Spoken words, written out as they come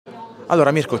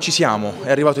Allora Mirko, ci siamo,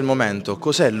 è arrivato il momento.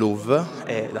 Cos'è l'UV?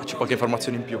 E dacci qualche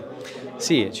informazione in più.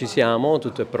 Sì, ci siamo,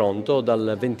 tutto è pronto.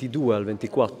 Dal 22 al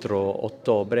 24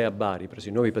 ottobre a Bari, presso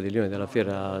i nuovi padiglioni della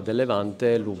Fiera del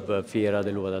Levante, l'UV Fiera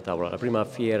dell'Uva da Tavola, la prima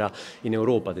fiera in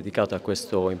Europa dedicata a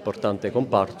questo importante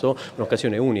comparto,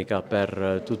 un'occasione unica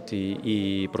per tutti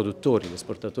i produttori, gli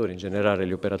esportatori, in generale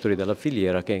gli operatori della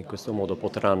filiera, che in questo modo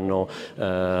potranno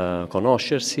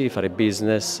conoscersi, fare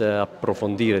business,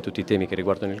 approfondire tutti i temi che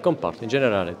riguardano il comparto, in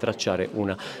generale tracciare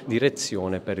una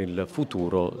direzione per il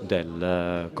futuro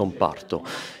del comparto.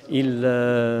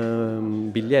 Il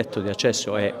biglietto di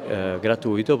accesso è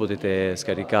gratuito, potete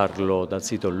scaricarlo dal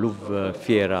sito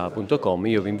luvfiera.com.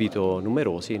 Io vi invito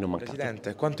numerosi, non mancate.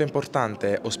 Presidente, quanto è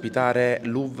importante ospitare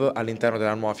l'UV all'interno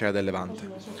della nuova Fiera del Levante?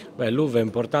 Beh, l'UV è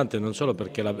importante non solo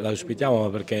perché la ospitiamo, ma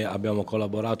perché abbiamo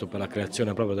collaborato per la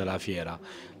creazione proprio della fiera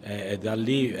e da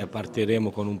lì partiremo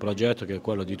con un progetto che è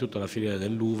quello di tutta la filiera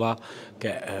dell'uva,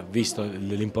 che visto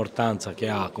l'importanza che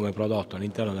ha come prodotto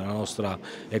all'interno della nostra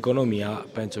economia,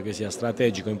 penso che sia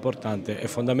strategico, importante e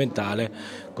fondamentale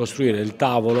costruire il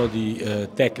tavolo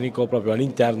tecnico proprio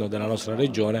all'interno della nostra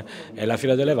regione, e la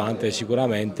Fiera del Levante è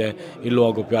sicuramente il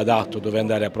luogo più adatto dove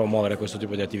andare a promuovere questo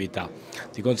tipo di attività.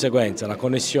 Di conseguenza la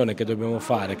connessione che dobbiamo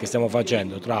fare, che stiamo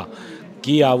facendo tra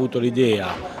chi ha avuto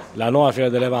l'idea, la nuova Fiera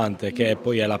del Levante, che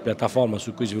poi è la piattaforma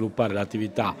su cui sviluppare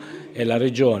l'attività, e la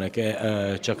regione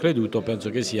che ci ha creduto, penso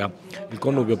che sia il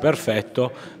connubio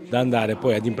perfetto da andare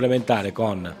poi ad implementare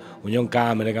con Union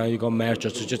Camere, canali di commercio,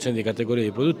 associazioni di categorie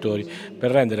di produttori, per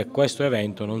rendere questo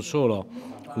evento non solo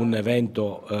un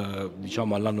evento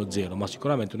diciamo all'anno zero, ma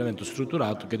sicuramente un evento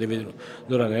strutturato che deve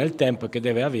durare nel tempo e che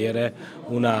deve avere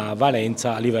una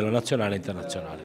valenza a livello nazionale e internazionale.